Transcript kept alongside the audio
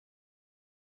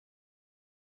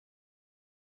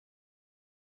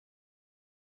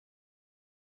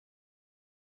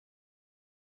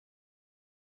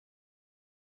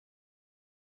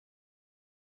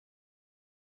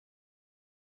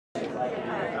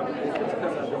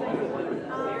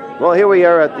Well, here we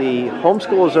are at the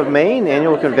Homeschoolers of Maine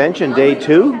Annual Convention, Day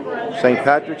 2, St.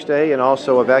 Patrick's Day, and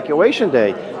also Evacuation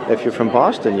Day. If you're from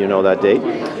Boston, you know that date.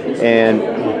 And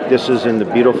this is in the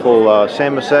beautiful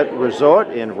Samoset Resort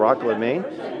in Rockland, Maine.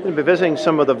 We'll be visiting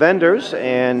some of the vendors,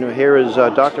 and here is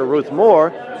Dr. Ruth Moore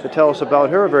to tell us about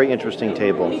her very interesting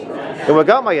table. And what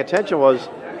got my attention was,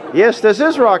 yes, this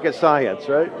is rocket science,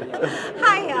 right?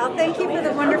 Hi, Al. Thank you for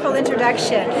the wonderful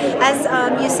introduction. As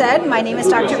you said, my name is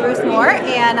Dr. Ruth Moore,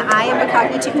 and I am a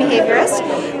cognitive behaviorist.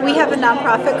 We have a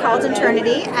nonprofit called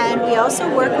Eternity, and we also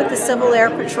work with the Civil Air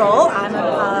Patrol. I'm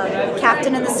a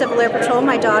captain in the Civil Air Patrol.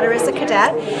 My daughter is a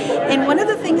cadet. And one of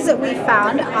the things that we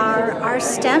found are our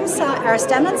STEM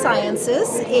and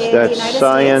sciences in the United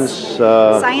States.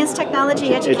 Science,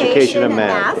 technology, education, and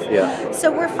math. Yeah.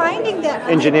 So we're finding that...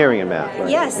 Engineering and math, right?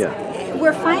 Yes. Yeah.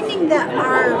 We're finding that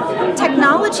our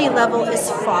technology level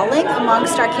is falling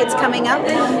amongst our kids coming up.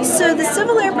 So the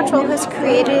Civil Air Patrol has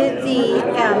created the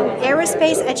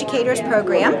Aerospace Educators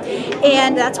Program,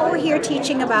 and that's what we're here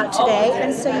teaching about today.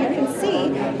 And so you can see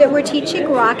that we're teaching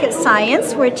rocket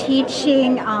science, we're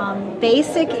teaching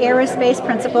basic aerospace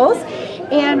principles,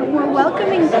 and we're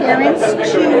welcoming parents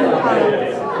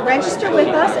to register with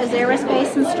us as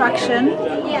aerospace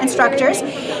instructors,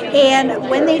 and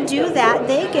when they do that,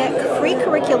 they get free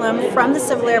curriculum from the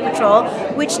Civil Air Patrol,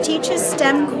 which teaches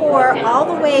STEM core all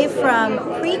the way from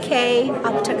pre-K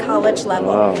up to college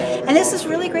level. Wow. And this is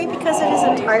really great because it is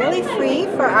entirely free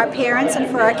for our parents and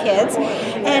for our kids.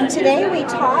 And today we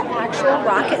taught actual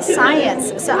rocket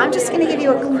science. So I'm just going to give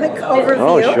you a quick overview.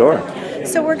 Oh, sure.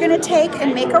 So we're going to take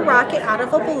and make a rocket out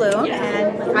of a balloon,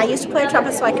 and I used to play a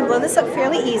trumpet so I can blow this up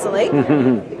fairly easily.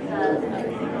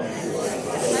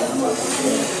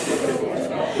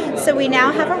 So we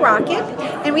now have a rocket,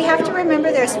 and we have to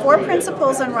remember there's 4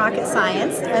 principles in rocket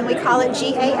science, and we call it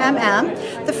GAMM.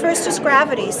 The first is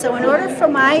gravity. So in order for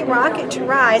my rocket to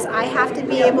rise, I have to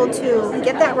be able to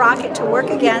get that rocket to work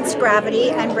against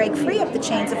gravity and break free of the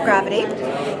chains of gravity.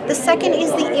 The second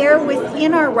is the air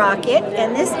within our rocket,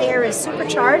 and this air is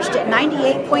supercharged at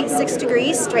 98.6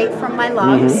 degrees straight from my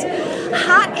lungs.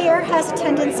 Hot air has a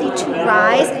tendency to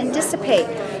rise and dissipate.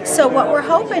 So what we're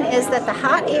hoping is that the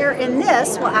hot air in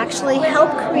this will actually help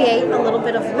create a little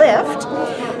bit of lift.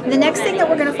 The next thing that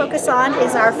we're going to focus on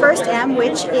is our first M,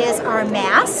 which is our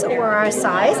mass or our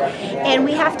size. And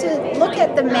we have to look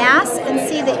at the mass and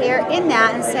see the air in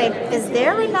that and say, is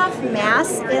there enough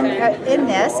mass in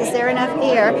this? Is there enough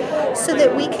air so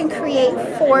that we can create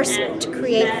force to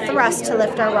create thrust to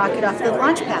lift our rocket off the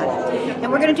launch pad?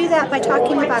 And we're going to do that by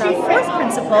talking about our fourth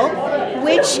principle,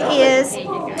 which is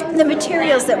the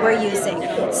materials that we're using.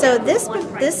 So this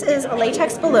is a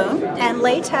latex balloon, and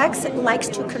latex likes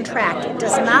to contract. It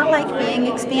does not like being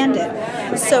expanded.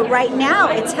 So right now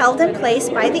it's held in place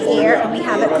by the air, and we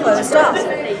have it closed off.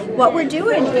 What we're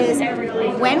doing is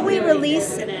when we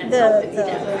release the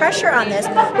pressure on this,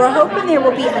 we're hoping there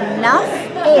will be enough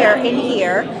air in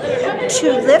here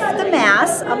to lift the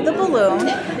mass of the balloon,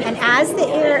 and as the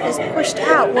air is pushed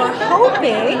out, we're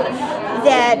hoping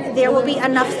that there will be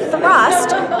enough thrust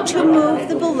to move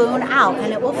the balloon out,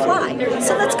 and it will fly.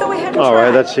 So let's go ahead and try. All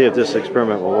right, let's see if this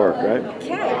experiment will work, right?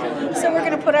 Okay, so we're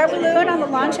going to put our balloon on the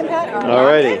launching pad. All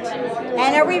righty.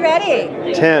 And are we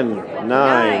ready? 10,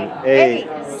 9, 8,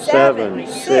 7,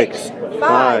 6,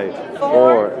 5,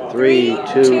 4, 3, 2,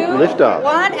 liftoff.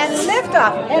 1, and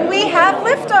liftoff. And we have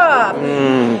liftoff.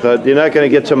 But you're not going to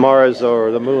get to Mars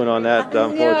or the moon on that,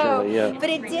 unfortunately. No, yeah. but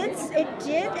it did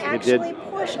actually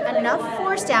push enough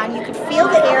force down. You could feel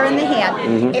the air in the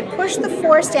hand. It pushed the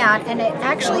force down, and it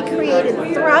actually created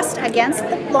thrust against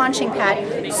the launching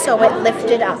pad, so it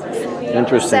lifted up.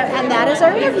 Interesting. So, and that is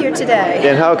our interview today.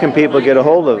 And how can people get a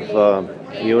hold of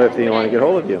you if they want to get a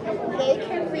hold of you? They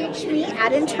can reach me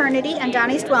at Eternity and Down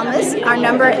East Wellness. Our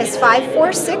number is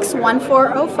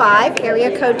 546-1405,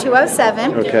 area code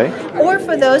 207. Okay. Or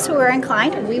for those who are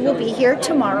inclined, we will be here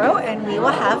tomorrow, and we will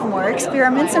have more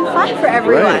experiments and fun for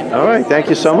everyone. Great. All right. Thank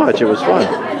you so much. It was fun.